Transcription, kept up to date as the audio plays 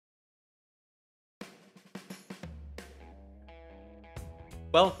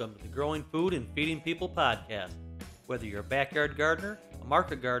Welcome to the Growing Food and Feeding People podcast. Whether you're a backyard gardener, a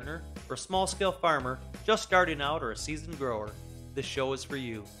market gardener, or a small-scale farmer just starting out or a seasoned grower, this show is for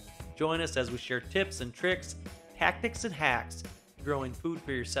you. Join us as we share tips and tricks, tactics and hacks for growing food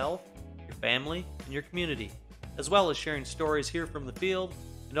for yourself, your family, and your community, as well as sharing stories here from the field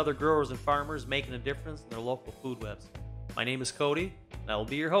and other growers and farmers making a difference in their local food webs. My name is Cody, and I will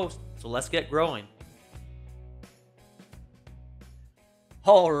be your host, so let's get growing.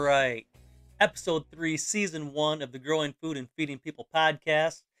 All right, Ep.3, Season 1 of the Growing Food and Feeding People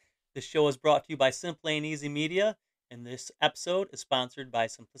podcast. This show is brought to you by Simple and Easy Media, and this episode is sponsored by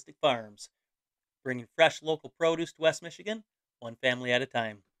Simplistic Farms, bringing fresh local produce to West Michigan, one family at a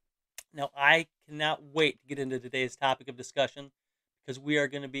time. Now, I cannot wait to get into today's topic of discussion because we are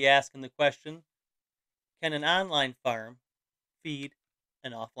going to be asking the question, can an online farm feed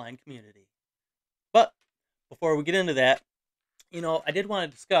an offline community? But before we get into that, I did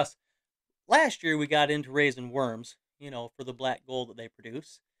want to discuss, last year we got into raising worms, for the black gold that they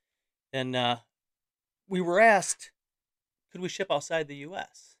produce. And we were asked, could we ship outside the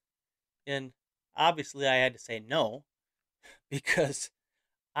U.S.? And obviously I had to say no, because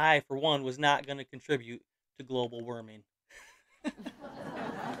I, for one, was not going to contribute to global warming.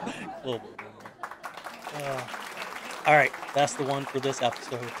 Global warming. All right, that's the one for this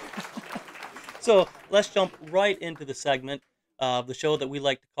episode. So let's jump right into the segment of the show that we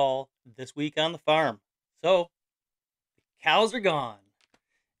like to call This Week on the Farm. So, the cows are gone,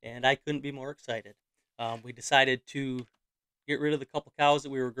 and I couldn't be more excited. We decided to get rid of the couple cows that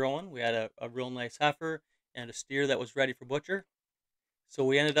we were growing. We had a real nice heifer and a steer that was ready for butcher. So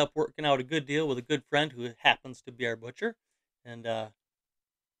we ended up working out a good deal with a good friend who happens to be our butcher. And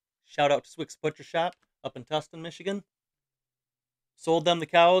shout out to Swick's Butcher Shop up in Tustin, Michigan. Sold them the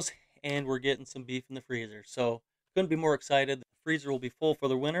cows, and we're getting some beef in the freezer. So couldn't be more excited. The freezer will be full for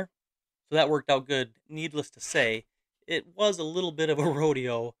the winter. So that worked out good. Needless to say, it was a little bit of a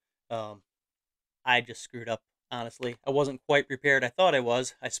rodeo. I just screwed up, honestly. I wasn't quite prepared. I thought I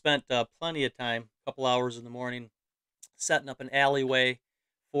was. I spent plenty of time, a couple hours in the morning, setting up an alleyway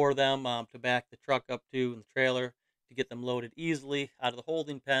for them to back the truck up to and the trailer to get them loaded easily out of the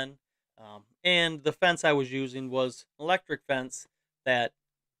holding pen. And the fence I was using was an electric fence that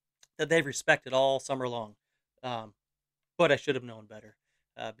they've respected all summer long. But I should have known better,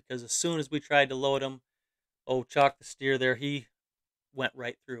 because as soon as we tried to load him, Chuck, the steer there, he went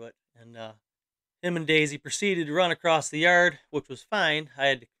right through it. And him and Daisy proceeded to run across the yard, which was fine. I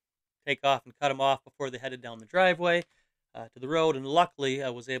had to take off and cut them off before they headed down the driveway to the road. And luckily, I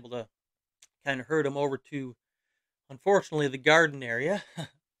was able to kind of herd them over to, unfortunately, the garden area,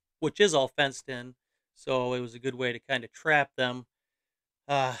 which is all fenced in. So it was a good way to kind of trap them,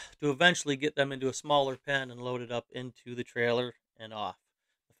 to eventually get them into a smaller pen and load it up into the trailer and off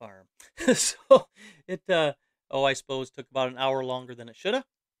the farm. So it, I suppose, took about an hour longer than it should have.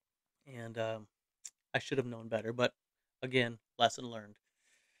 And I should have known better. But again, lesson learned.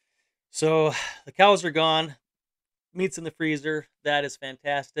 So the cows are gone. Meat's in the freezer. That is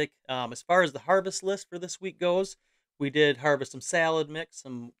fantastic. As far as the harvest list for this week goes, we did harvest some salad mix,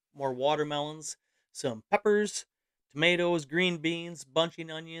 some more watermelons, some peppers, tomatoes, green beans, bunching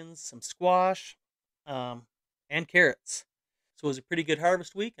onions, some squash, and carrots. So it was a pretty good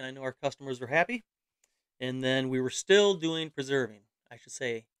harvest week, and I know our customers were happy. And then we were still doing preserving. I should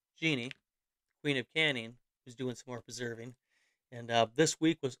say Jeannie, Queen of Canning, was doing some more preserving. And this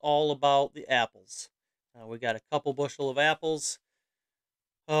week was all about the apples. We got a couple bushel of apples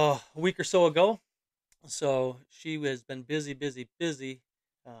a week or so ago. So she has been busy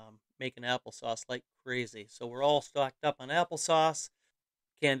making applesauce like crazy. So we're all stocked up on applesauce,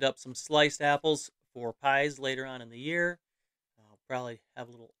 canned up some sliced apples for pies later on in the year. I'll probably have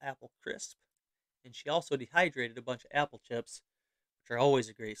a little apple crisp. And she also dehydrated a bunch of apple chips, which are always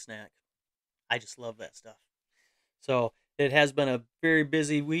a great snack. I just love that stuff. So it has been a very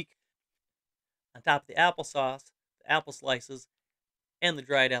busy week. On top of the applesauce, the apple slices, and the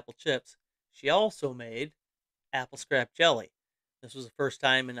dried apple chips, she also made apple scrap jelly. This was the first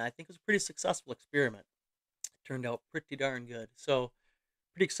time, and I think it was a pretty successful experiment. It turned out pretty darn good. So,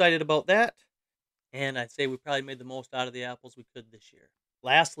 pretty excited about that. And I'd say we probably made the most out of the apples we could this year.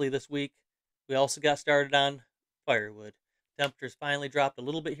 Lastly, this week, we also got started on firewood. Temperatures finally dropped a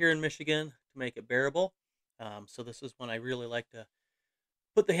little bit here in Michigan to make it bearable. So this is when I really like to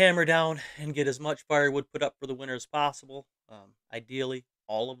put the hammer down and get as much firewood put up for the winter as possible. Ideally,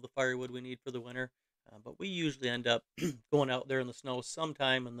 all of the firewood we need for the winter. But we usually end up going out there in the snow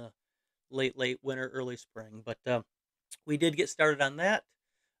sometime in the late winter, early spring. But we did get started on that.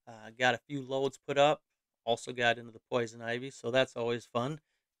 Got a few loads put up Also got into the poison ivy, so that's always fun.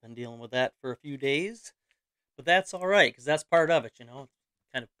 Been dealing with that for a few days, but that's all right because that's part of it, It's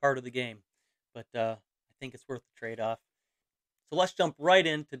kind of part of the game. But I think it's worth the trade-off. So let's jump right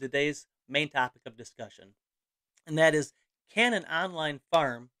into today's main topic of discussion, and that is, can an online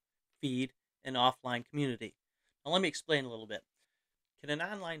farm feed an offline community? Now, let me explain a little bit. Can an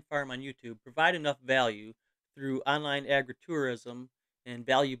online farm on YouTube provide enough value through online agritourism and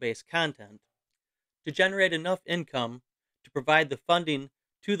value based content to generate enough income to provide the funding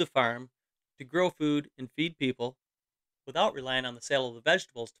to the farm to grow food and feed people without relying on the sale of the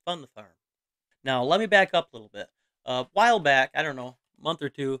vegetables to fund the farm? Now, let me back up a little bit. A while back, I don't know, a month or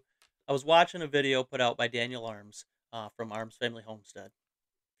two, I was watching a video put out by Daniel Arms from Arms Family Homestead.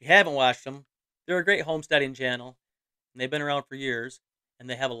 If you haven't watched them, they're a great homesteading channel, and they've been around for years, and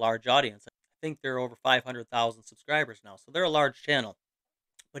they have a large audience. I think they're over 500,000 subscribers now, so they're a large channel.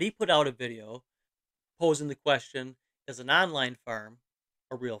 But he put out a video posing the question, is an online farm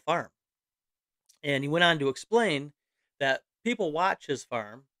a real farm? And he went on to explain that people watch his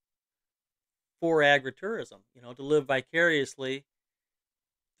farm for agritourism, to live vicariously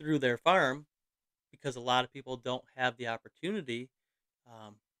through their farm, because a lot of people don't have the opportunity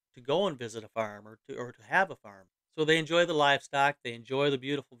to go and visit a farm or to have a farm. So they enjoy the livestock, they enjoy the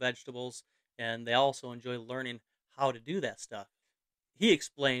beautiful vegetables, and they also enjoy learning how to do that stuff. He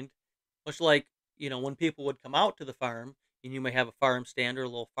explained, much like, when people would come out to the farm, and you may have a farm stand or a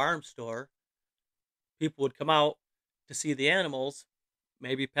little farm store, people would come out to see the animals,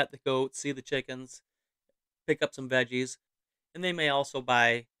 maybe pet the goats, see the chickens, pick up some veggies, and they may also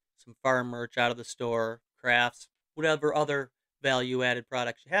buy some farm merch out of the store, crafts, whatever other value added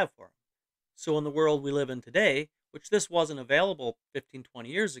products you have for them. So in the world we live in today, which this wasn't available 15, 20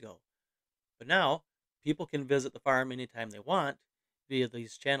 years ago, but now people can visit the farm anytime they want via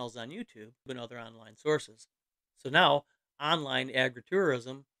these channels on YouTube and other online sources. So now online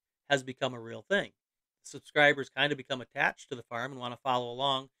agritourism has become a real thing. Subscribers kind of become attached to the farm and want to follow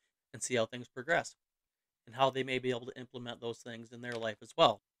along and see how things progress and how they may be able to implement those things in their life as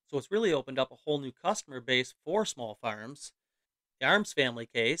well. So it's really opened up a whole new customer base for small farms. The Arms family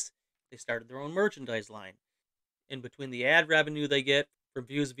case, they started their own merchandise line. In between the ad revenue they get from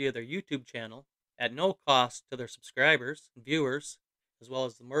views via their YouTube channel, at no cost to their subscribers and viewers, as well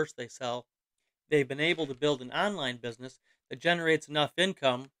as the merch they sell, they've been able to build an online business that generates enough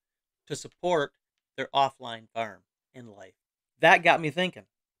income to support their offline farm in life. That got me thinking,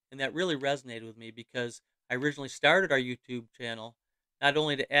 and that really resonated with me because I originally started our YouTube channel not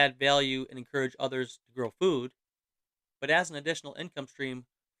only to add value and encourage others to grow food, but as an additional income stream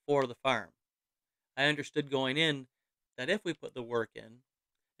for the farm. I understood going in that if we put the work in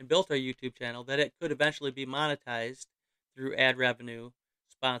and built our YouTube channel, that it could eventually be monetized through ad revenue,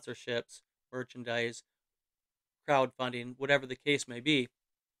 sponsorships, merchandise, crowdfunding, whatever the case may be,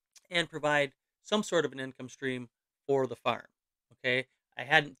 and provide some sort of an income stream for the farm. Okay, I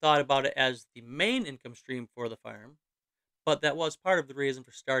hadn't thought about it as the main income stream for the farm, but that was part of the reason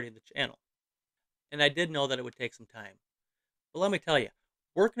for starting the channel. And I did know that it would take some time. But let me tell you,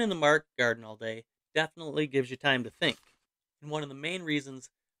 working in the market garden all day definitely gives you time to think. And one of the main reasons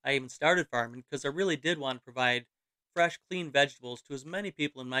I even started farming, because I really did want to provide fresh, clean vegetables to as many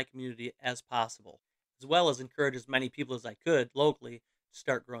people in my community as possible, as well as encourage as many people as I could locally to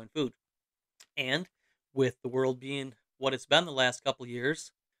start growing food. And with the world being what it's been the last couple of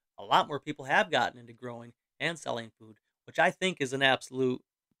years, a lot more people have gotten into growing and selling food, which I think is an absolute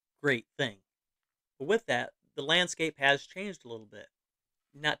great thing. But with that, the landscape has changed a little bit.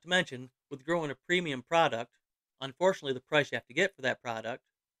 Not to mention, with growing a premium product, unfortunately, the price you have to get for that product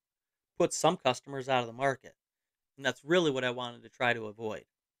puts some customers out of the market. And that's really what I wanted to try to avoid.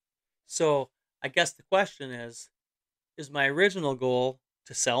 So I guess the question is my original goal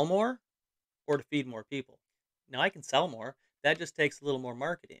to sell more or to feed more people? Now, I can sell more. That just takes a little more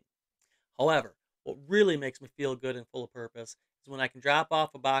marketing. However, what really makes me feel good and full of purpose is when I can drop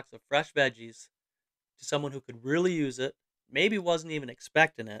off a box of fresh veggies to someone who could really use it, maybe wasn't even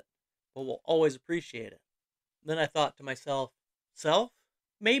expecting it, but will always appreciate it. Then I thought to myself,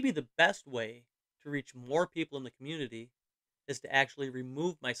 maybe the best way to reach more people in the community is to actually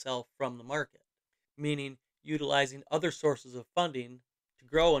remove myself from the market, meaning utilizing other sources of funding to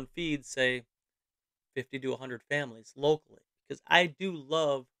grow and feed, say, 50 to 100 families locally. Because I do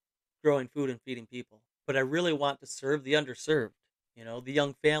love growing food and feeding people, but I really want to serve the underserved. The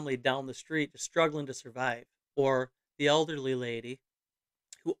young family down the street just struggling to survive, or the elderly lady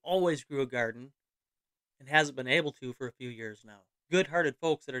who always grew a garden and hasn't been able to for a few years now. Good-hearted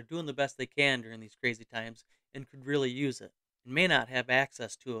folks that are doing the best they can during these crazy times and could really use it and may not have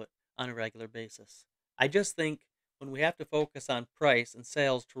access to it on a regular basis. I just think when we have to focus on price and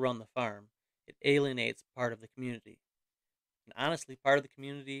sales to run the farm, it alienates part of the community. And honestly, part of the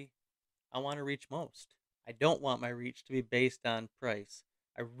community I want to reach most. I don't want my reach to be based on price.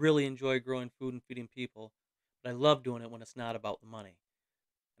 I really enjoy growing food and feeding people, but I love doing it when it's not about the money.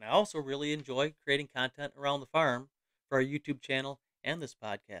 And I also really enjoy creating content around the farm for our YouTube channel and this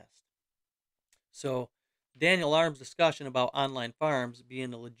podcast. So, Daniel Arm's discussion about online farms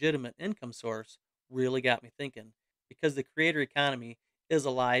being a legitimate income source really got me thinking because the creator economy is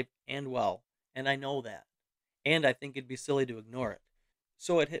alive and well, and I know that. And I think it'd be silly to ignore it.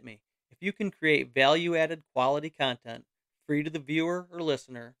 So it hit me. If you can create value added quality content free to the viewer or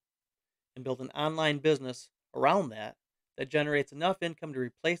listener and build an online business around that that generates enough income to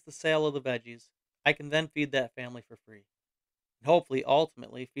replace the sale of the veggies, I can then feed that family for free. And hopefully,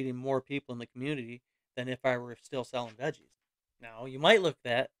 ultimately, feeding more people in the community than if I were still selling veggies. Now, you might look at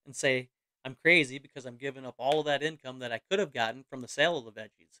that and say, I'm crazy because I'm giving up all of that income that I could have gotten from the sale of the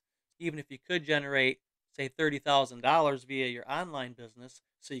veggies. Even if you could generate, say, $30,000 via your online business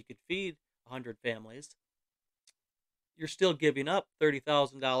so you could feed 100 families, you're still giving up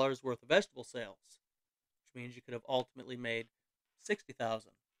 $30,000 worth of vegetable sales, which means you could have ultimately made $60,000.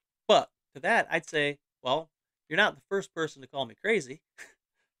 But to that, I'd say, well, you're not the first person to call me crazy,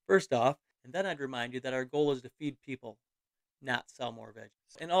 first off, and then I'd remind you that our goal is to feed people, not sell more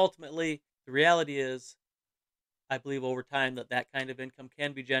veggies. And ultimately, the reality is, I believe over time that kind of income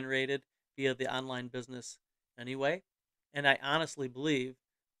can be generated via the online business anyway. And I honestly believe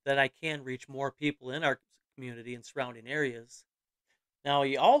that I can reach more people in our community and surrounding areas. Now,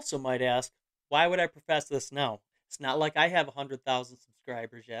 you also might ask, why would I profess this now? It's not like I have 100,000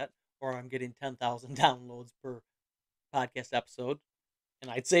 subscribers yet, or I'm getting 10,000 downloads per podcast episode.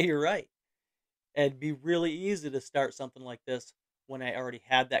 And I'd say you're right. It'd be really easy to start something like this when I already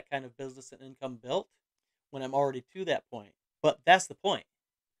had that kind of business and income built, when I'm already to that point. But that's the point.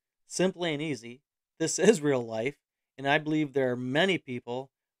 Simply and easy, this is real life, and I believe there are many people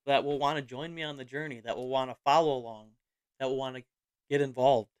that will want to join me on the journey, that will want to follow along, that will want to get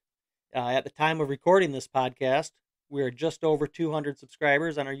involved. At the time of recording this podcast, we are just over 200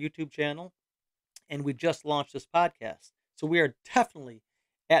 subscribers on our YouTube channel, and we just launched this podcast. So we are definitely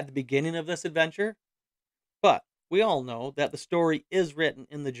at the beginning of this adventure, but we all know that the story is written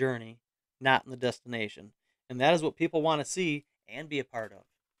in the journey, not in the destination. And that is what people want to see and be a part of,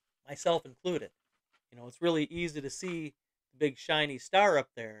 myself included. It's really easy to see the big shiny star up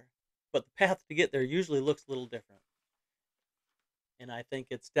there, but the path to get there usually looks a little different. And I think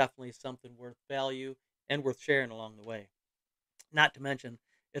it's definitely something worth value and worth sharing along the way. Not to mention,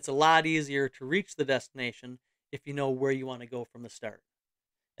 it's a lot easier to reach the destination if you know where you want to go from the start.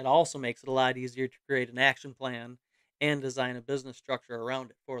 It also makes it a lot easier to create an action plan and design a business structure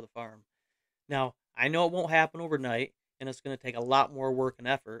around it for the farm. Now, I know it won't happen overnight, and it's going to take a lot more work and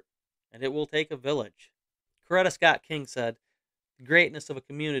effort, and it will take a village. Coretta Scott King said, "The greatness of a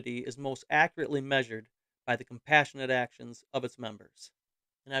community is most accurately measured by the compassionate actions of its members."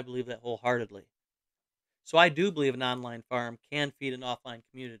 And I believe that wholeheartedly. So I do believe an online farm can feed an offline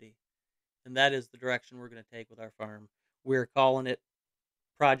community, and that is the direction we're going to take with our farm. We're calling it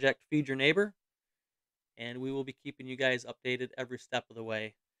Project Feed Your Neighbor, and we will be keeping you guys updated every step of the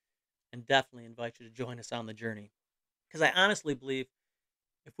way, and definitely invite you to join us on the journey. Because I honestly believe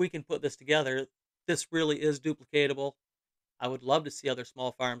if we can put this together, this really is duplicatable. I would love to see other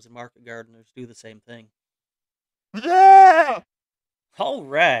small farms and market gardeners do the same thing. Yeah! All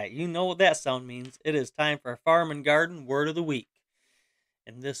right, you know what that sound means. It is time for our farm and garden word of the week.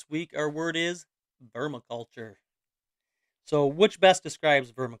 And this week our word is vermiculture. So which best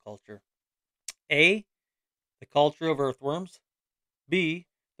describes vermiculture? A, the culture of earthworms. B,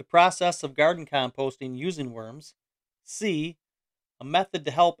 the process of garden composting using worms. C, a method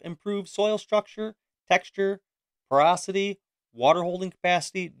to help improve soil structure, texture, porosity, water holding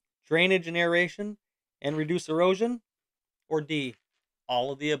capacity, drainage and aeration, and reduce erosion. Or D,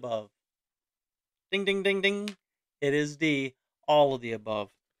 all of the above. Ding, ding, ding, ding. It is D, all of the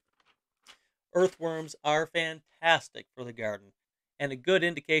above. Earthworms are fantastic for the garden, and a good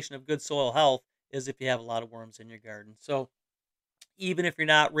indication of good soil health is if you have a lot of worms in your garden. So even if you're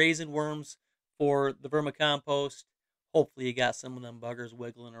not raising worms for the vermicompost, hopefully you got some of them buggers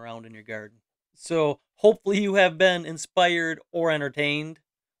wiggling around in your garden. So hopefully you have been inspired or entertained,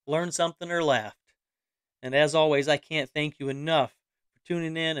 learned something or laughed. And as always, I can't thank you enough for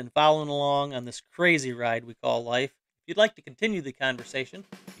tuning in and following along on this crazy ride we call life. If you'd like to continue the conversation,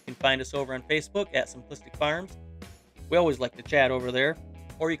 you can find us over on Facebook at Simplistic Farms. We always like to chat over there.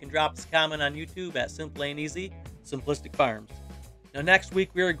 Or you can drop us a comment on YouTube at Simply and Easy, Simplistic Farms. Now, next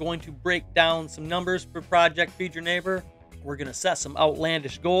week, we are going to break down some numbers for Project Feed Your Neighbor. We're going to set some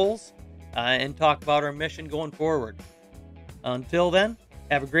outlandish goals and talk about our mission going forward. Until then,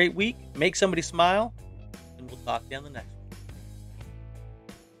 have a great week, make somebody smile, and we'll talk to you on the next one.